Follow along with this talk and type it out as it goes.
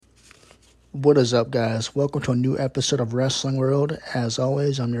What is up, guys? Welcome to a new episode of Wrestling World. As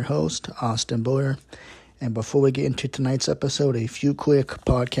always, I'm your host, Austin Boyer. And before we get into tonight's episode, a few quick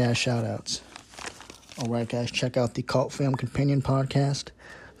podcast shout-outs. Alright, guys, check out the Cult Film Companion podcast,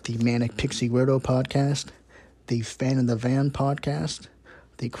 the Manic Pixie Weirdo podcast, the Fan in the Van podcast,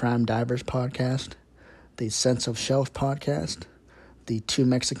 the Crime Divers podcast, the Sense of Shelf podcast, the Two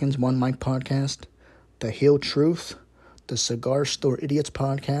Mexicans, One Mic podcast, the Heel Truth, the Cigar Store Idiots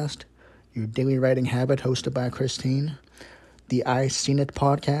podcast, Your Daily Writing Habit hosted by Christine, the I Seen It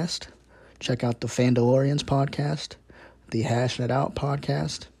podcast, check out the Fandalorians podcast, the Hashing It Out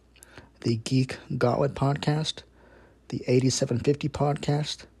podcast, the Geek Gauntlet podcast, the 8750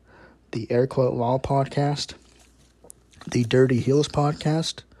 podcast, the Air Quote Law podcast, the Dirty Heels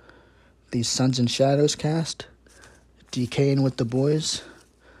podcast, the Sons and Shadows cast, DKing with the Boys,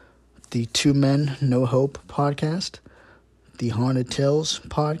 the Two Men No Hope podcast, the Haunted Tales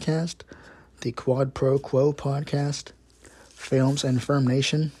podcast, the Quad Pro Quo podcast, Films and Firm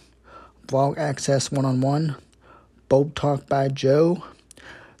Nation, Vlog Access One-on-One, Bold Talk by Joe,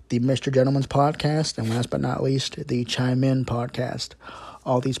 the Mr. Gentleman's podcast, and last but not least, the Chime In podcast.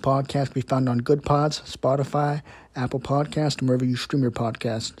 All these podcasts can be found on Good Pods, Spotify, Apple Podcasts, and wherever you stream your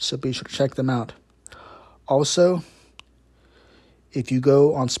podcast, so be sure to check them out. Also, if you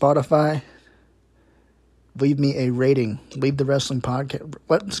go on Spotify, leave me a rating. Leave the Wrestling World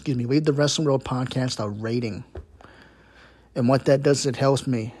podcast a rating. And what that does, it helps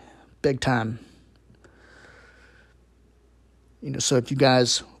me big time. So if you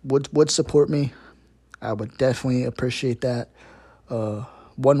guys would support me, I would definitely appreciate that.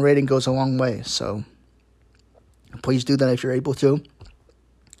 One rating goes a long way, so please do that if you're able to.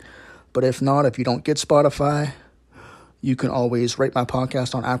 But if not, if you don't get Spotify, you can always rate my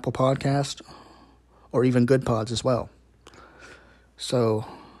podcast on Apple Podcasts or even Good Pods as well. So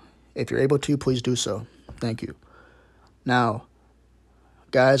if you're able to, please do so. Thank you. Now,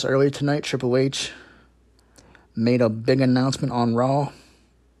 guys, earlier tonight, Triple H made a big announcement on Raw.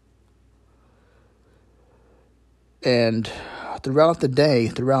 And throughout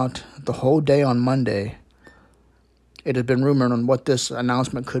the whole day on Monday, it had been rumored on what this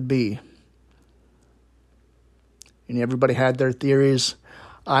announcement could be. And everybody had their theories.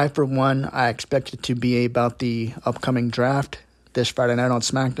 For one, I expect it to be about the upcoming draft this Friday night on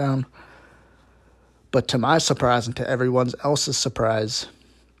SmackDown. But to my surprise and to everyone else's surprise,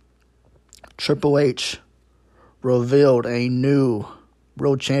 Triple H revealed a new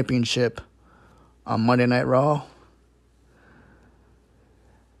World Championship on Monday Night Raw.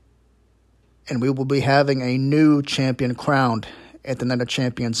 And we will be having a new champion crowned at the Night of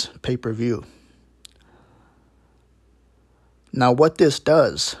Champions pay-per-view. Now, what this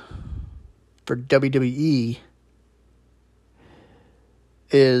does for WWE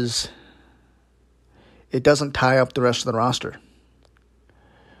is it doesn't tie up the rest of the roster.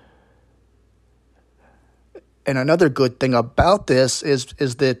 And another good thing about this is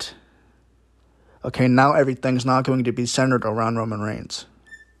that, okay, now everything's not going to be centered around Roman Reigns.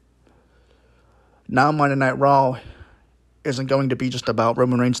 Now Monday Night Raw isn't going to be just about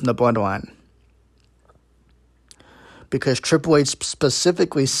Roman Reigns and the Bloodline. Because Triple H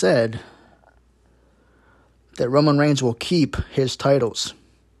specifically said that Roman Reigns will keep his titles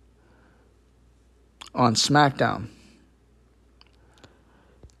on SmackDown.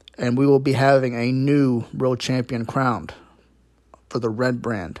 And we will be having a new world champion crowned for the red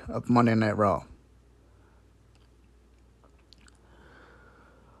brand of Monday Night Raw.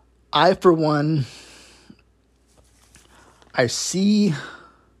 For one, I see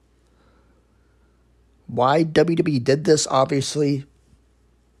why WWE did this, obviously,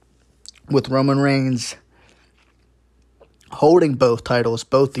 with Roman Reigns holding both titles,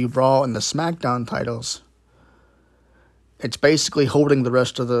 both the Raw and the SmackDown titles. It's basically holding the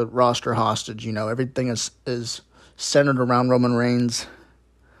rest of the roster hostage. Everything is centered around Roman Reigns.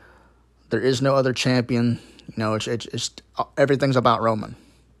 There is no other champion. It's everything's about Roman.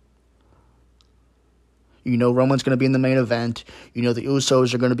 Roman's going to be in the main event. The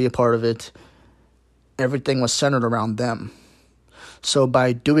Usos are going to be a part of it. Everything was centered around them. So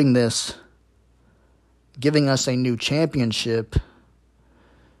by doing this, giving us a new championship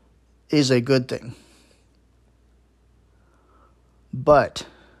is a good thing. But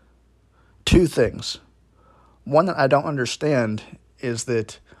two things. One that I don't understand is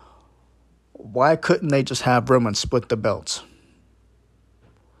that why couldn't they just have Roman split the belts?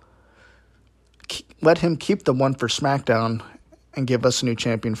 Let him keep the one for SmackDown and give us a new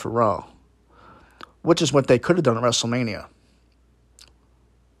champion for Raw, which is what they could have done at WrestleMania.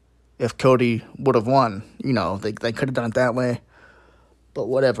 If Cody would have won, they could have done it that way. But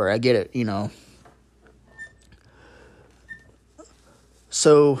whatever, I get it, you know.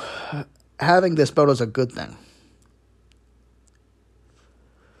 So, having this belt is a good thing.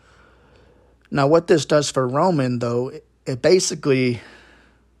 Now, what this does for Roman, though, it basically,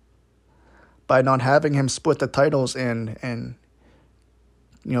 by not having him split the titles and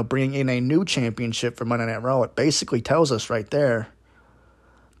you know, bringing in a new championship for Monday Night Raw, it basically tells us right there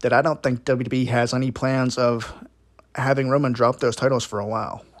that I don't think WWE has any plans of having Roman drop those titles for a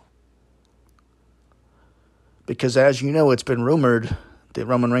while. Because as you know, it's been rumored that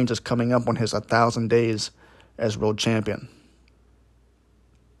Roman Reigns is coming up on his 1,000 days as world champion.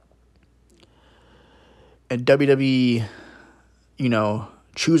 And WWE, you know,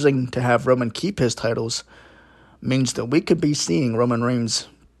 choosing to have Roman keep his titles means that we could be seeing Roman Reigns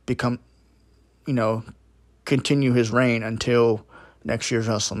become, you know, continue his reign until next year's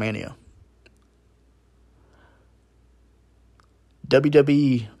WrestleMania.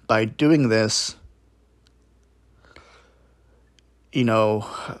 WWE, by doing this, you know,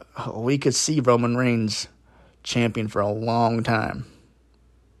 we could see Roman Reigns champion for a long time.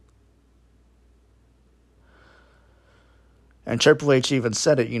 And Triple H even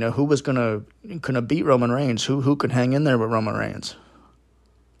said it, you know, who was gonna beat Roman Reigns? Who could hang in there with Roman Reigns?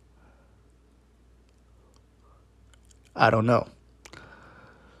 I don't know.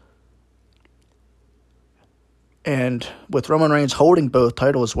 And with Roman Reigns holding both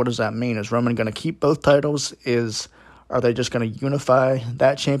titles, what does that mean? Is Roman going to keep both titles? Are they just going to unify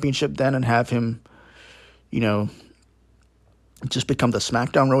that championship then and have him, you know, just become the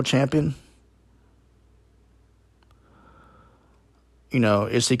SmackDown World Champion? You know,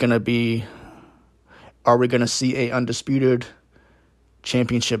 are we going to see a undisputed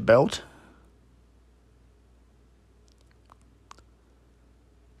championship belt?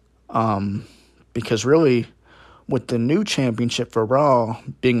 Because really, with the new championship for Raw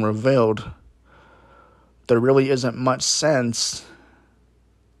being revealed, there really isn't much sense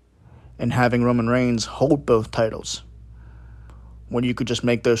in having Roman Reigns hold both titles when you could just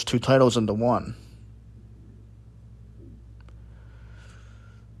make those two titles into one.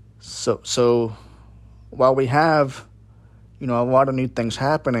 So while we have, you know, a lot of new things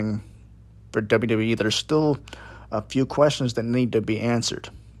happening for WWE, there's still a few questions that need to be answered.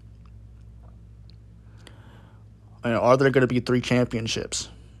 You know, are there going to be 3 championships?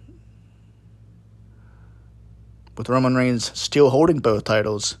 With Roman Reigns still holding both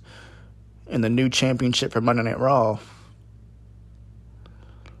titles in the new championship for Monday Night Raw,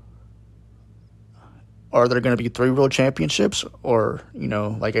 are there going to be 3 world championships? Or, you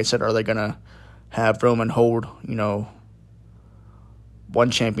know, like I said, are they going to have Roman hold, you know,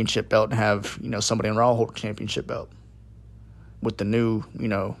 one championship belt and have, you know, somebody in Raw hold a championship belt with the new, you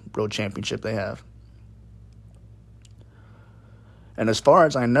know, world championship they have? And as far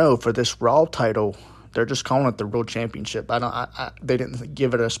as I know, for this Raw title, they're just calling it the World Championship. They didn't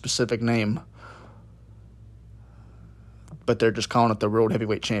give it a specific name, but they're just calling it the World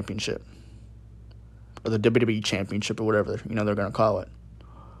Heavyweight Championship, or the WWE Championship, or whatever they're going to call it.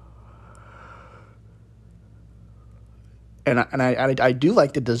 And I do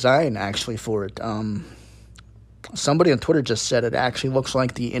like the design actually for it. Somebody on Twitter just said it actually looks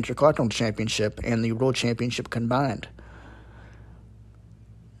like the Intercontinental Championship and the World Championship combined,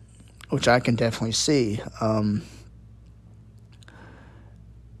 which I can definitely see.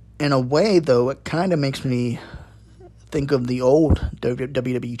 In a way, though, it kind of makes me think of the old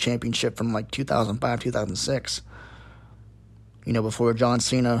WWE Championship from like 2005, 2006. You know, before John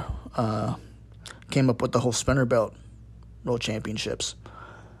Cena came up with the whole spinner belt World Championships.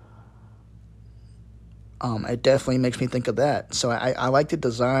 It definitely makes me think of that. So I like the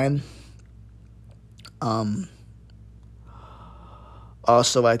design.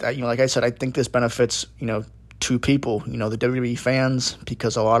 Also, like I said, I think this benefits, you know, 2 people, you know, the WWE fans,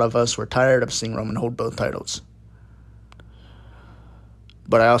 because a lot of us were tired of seeing Roman hold both titles.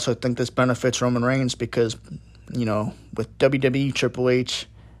 But I also think this benefits Roman Reigns because, you know, with WWE, Triple H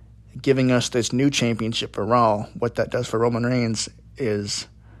giving us this new championship for Raw, what that does for Roman Reigns is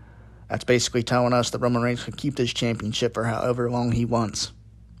that's basically telling us that Roman Reigns can keep this championship for however long he wants.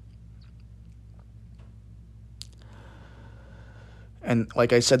 And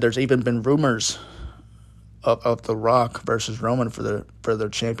like I said, there's even been rumors of The Rock versus Roman for their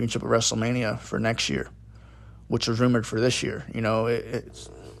championship at WrestleMania for next year, which was rumored for this year. You know, it's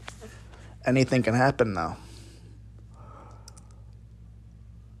anything can happen now.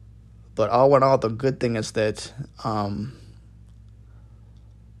 But all in all, the good thing is that,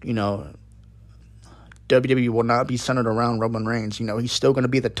 you know, WWE will not be centered around Roman Reigns. You know, he's still going to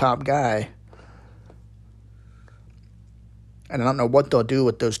be the top guy And I don't know what they'll do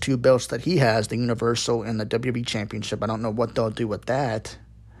with those two belts that he has, the Universal and the WWE Championship. I don't know what they'll do with that,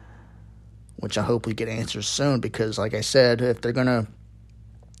 which I hope we get answers soon, because like I said, if they're going to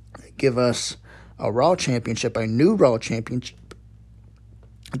give us a Raw Championship, a new Raw Championship,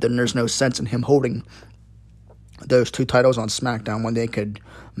 then there's no sense in him holding those two titles on SmackDown when they could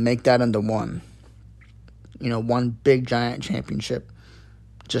make that into one. One big giant championship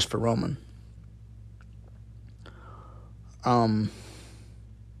just for Roman.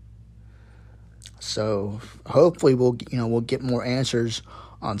 So hopefully we'll get more answers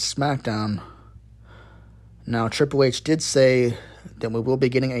on SmackDown. Now Triple H did say that we will be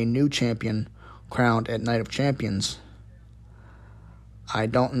getting a new champion crowned at Night of Champions. I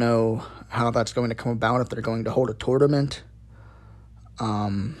don't know how that's going to come about, if they're going to hold a tournament,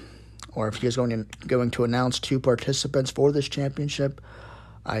 or if he is going to announce two participants for this championship.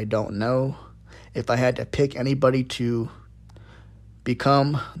 I don't know. If I had to pick anybody to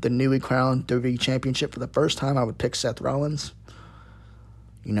become the newly crowned WWE Championship for the first time, I would pick Seth Rollins.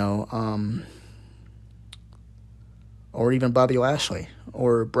 Or even Bobby Lashley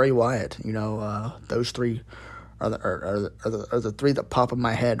or Bray Wyatt. Those three are the three that pop in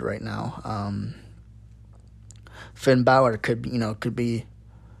my head right now. Finn Balor could be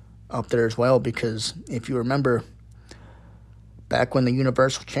up there as well, because if you remember, back when the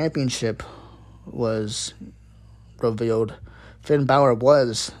Universal Championship was revealed, Finn Balor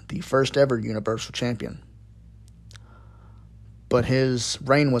was the first ever Universal Champion. But his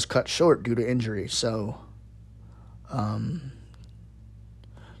reign was cut short due to injury, so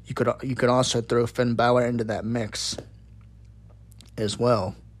you could also throw Finn Balor into that mix as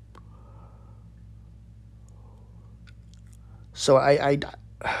well. So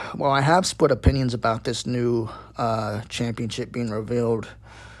I have split opinions about this new championship being revealed.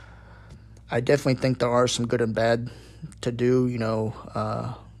 I definitely think there are some good and bad to do.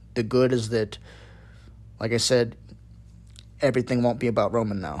 The good is that, like I said, everything won't be about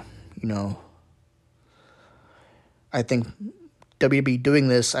Roman now. I think WWE doing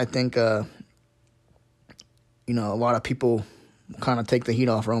this, I think, a lot of people kind of take the heat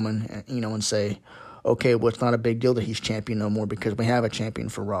off Roman, and say, okay, well, it's not a big deal that he's champion no more because we have a champion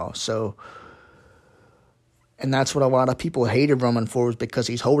for Raw. So, and that's what a lot of people hated Roman for, was because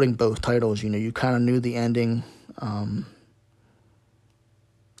he's holding both titles. You kind of knew the ending.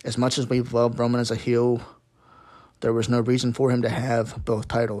 As much as we've loved Roman as a heel, there was no reason for him to have both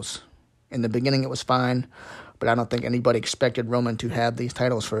titles. In the beginning, it was fine, but I don't think anybody expected Roman to have these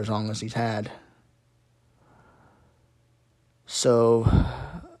titles for as long as he's had. So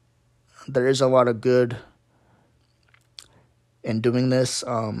there is a lot of good in doing this.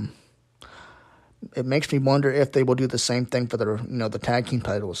 It makes me wonder if they will do the same thing for the tag team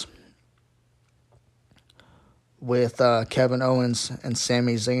titles. With Kevin Owens and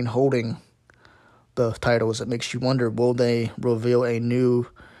Sami Zayn holding both titles, it makes you wonder, will they reveal a new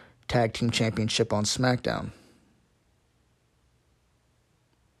tag team championship on SmackDown?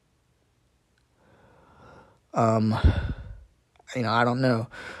 I don't know.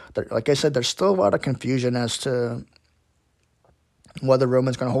 Like I said, there's still a lot of confusion as to whether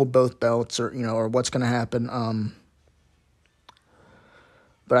Roman's going to hold both belts or what's going to happen.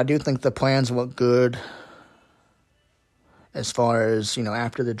 But I do think the plans look good as far as,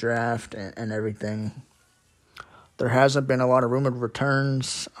 after the draft and everything. There hasn't been a lot of rumored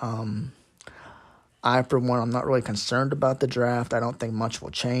returns. I, for one, I'm not really concerned about the draft. I don't think much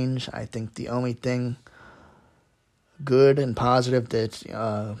will change. I think the only thing good and positive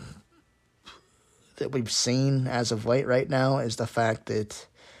that we've seen as of late right now is the fact that,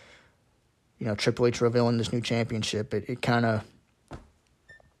 Triple H revealing this new championship. It kind of,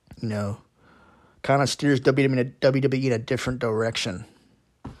 steers WWE in a different direction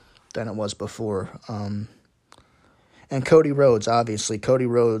than it was before. And Cody Rhodes, obviously. Cody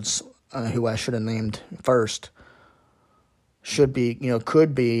Rhodes, who I should have named first, should be,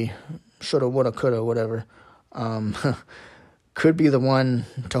 could be, shoulda, woulda, coulda, whatever, could be the one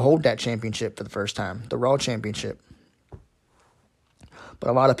to hold that championship for the first time, the Raw Championship. But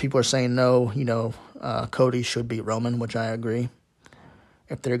a lot of people are saying no, Cody should beat Roman, which I agree.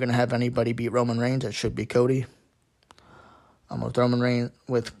 If they're going to have anybody beat Roman Reigns, it should be Cody.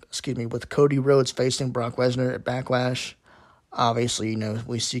 With Cody Rhodes facing Brock Lesnar at Backlash, obviously,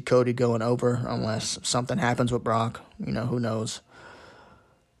 we see Cody going over unless something happens with Brock. Who knows?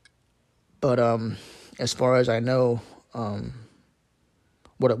 But as far as I know,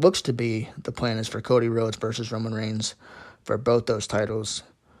 what it looks to be, the plan is for Cody Rhodes versus Roman Reigns for both those titles.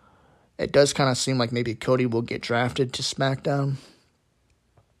 It does kind of seem like maybe Cody will get drafted to SmackDown.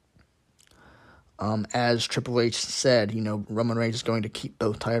 As Triple H said, Roman Reigns is going to keep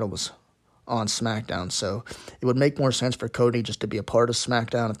both titles on SmackDown, so it would make more sense for Cody just to be a part of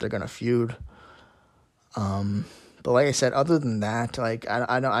SmackDown if they're going to feud. But like I said, other than that,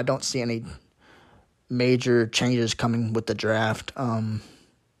 I don't see any major changes coming with the draft. I'm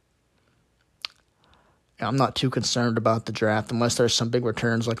not too concerned about the draft unless there's some big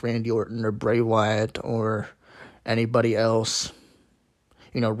returns like Randy Orton or Bray Wyatt or anybody else.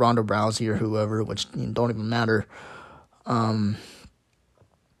 Ronda Rousey or whoever, which don't even matter. I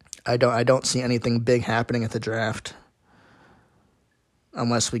don't see anything big happening at the draft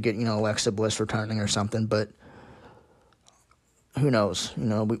unless we get Alexa Bliss returning or something. But who knows?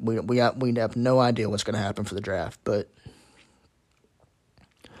 We have no idea what's going to happen for the draft. But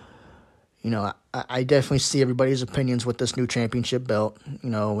I definitely see everybody's opinions with this new championship belt.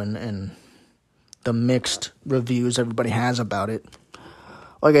 And the mixed reviews everybody has about it.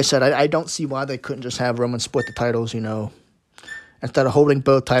 Like I said, I don't see why they couldn't just have Roman split the titles, Instead of holding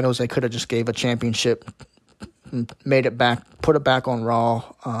both titles, they could have just gave a championship, made it back, put it back on Raw.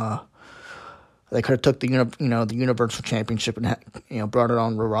 They could have took the Universal Championship and brought it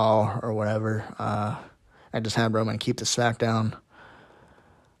on Raw or whatever, and just had Roman keep the SmackDown,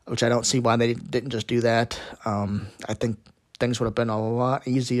 which I don't see why they didn't just do that. I think things would have been a lot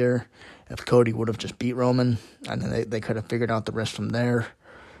easier if Cody would have just beat Roman, and then they could have figured out the rest from there.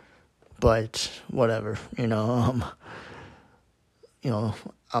 But whatever, I'm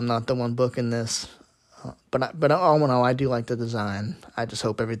not the one booking this, but all in all, I do like the design. I just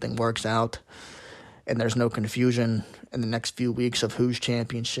hope everything works out, and there's no confusion in the next few weeks of who's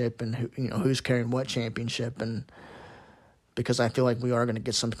championship and who's carrying what championship, and because I feel like we are going to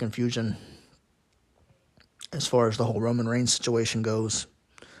get some confusion as far as the whole Roman Reigns situation goes.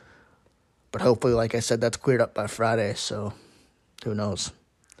 But hopefully, like I said, that's cleared up by Friday. So who knows?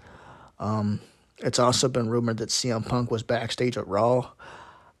 It's also been rumored that CM Punk was backstage at Raw.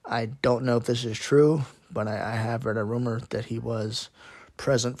 I don't know if this is true, but I have read a rumor that he was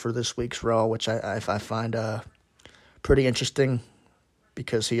present for this week's Raw, which I find pretty interesting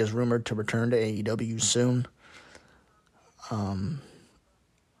because he is rumored to return to AEW soon.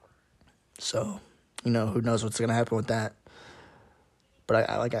 So, who knows what's going to happen with that. But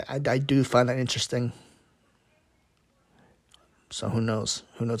I do find that interesting. So who knows?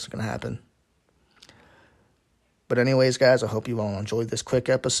 Who knows what's going to happen? But anyways, guys, I hope you all enjoyed this quick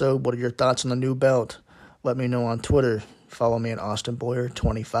episode. What are your thoughts on the new belt? Let me know on Twitter. Follow me at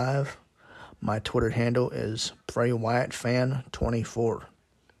AustinBoyer25. My Twitter handle is BrayWyattFan24.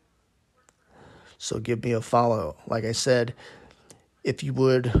 So give me a follow. Like I said, if you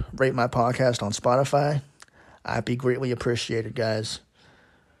would rate my podcast on Spotify, I'd be greatly appreciated, guys.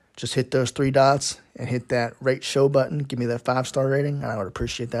 Just hit those 3 dots and hit that rate show button. Give me that 5-star rating, and I would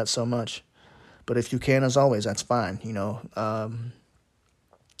appreciate that so much. But if you can, as always, that's fine.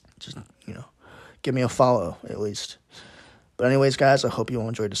 Just give me a follow at least. But anyways, guys, I hope you all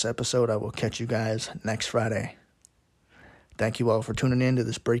enjoyed this episode. I will catch you guys next Friday. Thank you all for tuning in to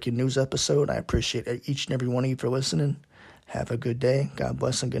this breaking news episode. I appreciate each and every one of you for listening. Have a good day. God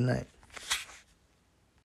bless and good night.